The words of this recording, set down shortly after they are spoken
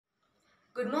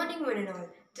Good morning, one and all.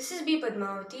 This is B.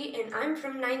 Padmawati and I'm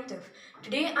from 9th F.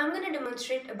 Today I'm going to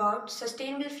demonstrate about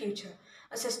sustainable future.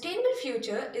 A sustainable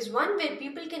future is one where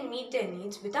people can meet their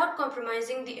needs without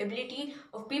compromising the ability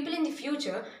of people in the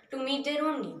future to meet their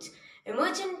own needs.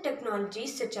 Emergent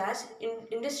technologies such as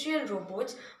industrial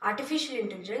robots, artificial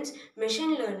intelligence,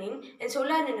 machine learning, and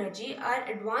solar energy are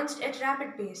advanced at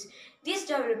rapid pace. These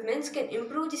developments can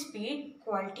improve the speed,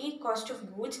 quality, cost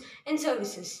of goods, and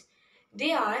services.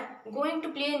 They are going to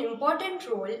play an important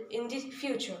role in the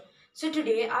future. So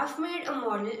today I've made a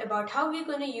model about how we're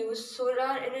going to use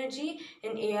solar energy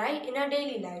and AI in our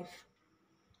daily life.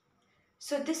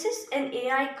 So this is an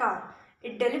AI car.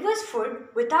 It delivers food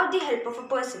without the help of a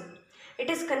person. It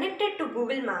is connected to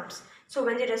Google Maps. So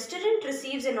when the restaurant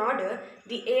receives an order,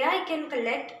 the AI can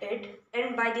collect it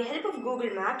and by the help of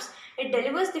Google Maps, it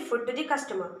delivers the food to the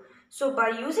customer. So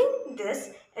by using this,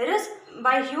 errors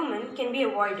by human can be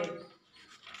avoided.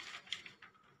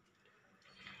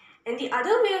 And the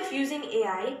other way of using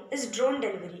AI is drone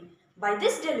delivery. By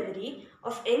this delivery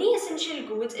of any essential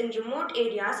goods in remote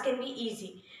areas can be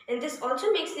easy, and this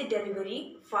also makes the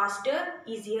delivery faster,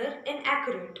 easier and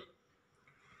accurate.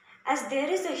 As there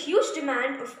is a huge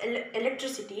demand of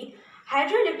electricity,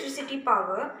 hydroelectricity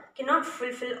power cannot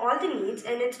fulfill all the needs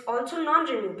and it's also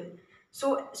non-renewable.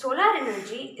 So solar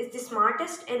energy is the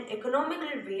smartest and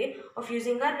economical way of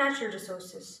using our natural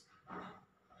resources.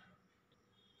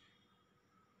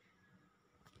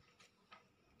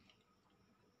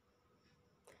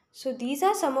 So these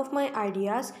are some of my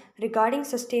ideas regarding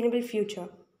sustainable future.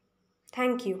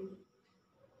 Thank you.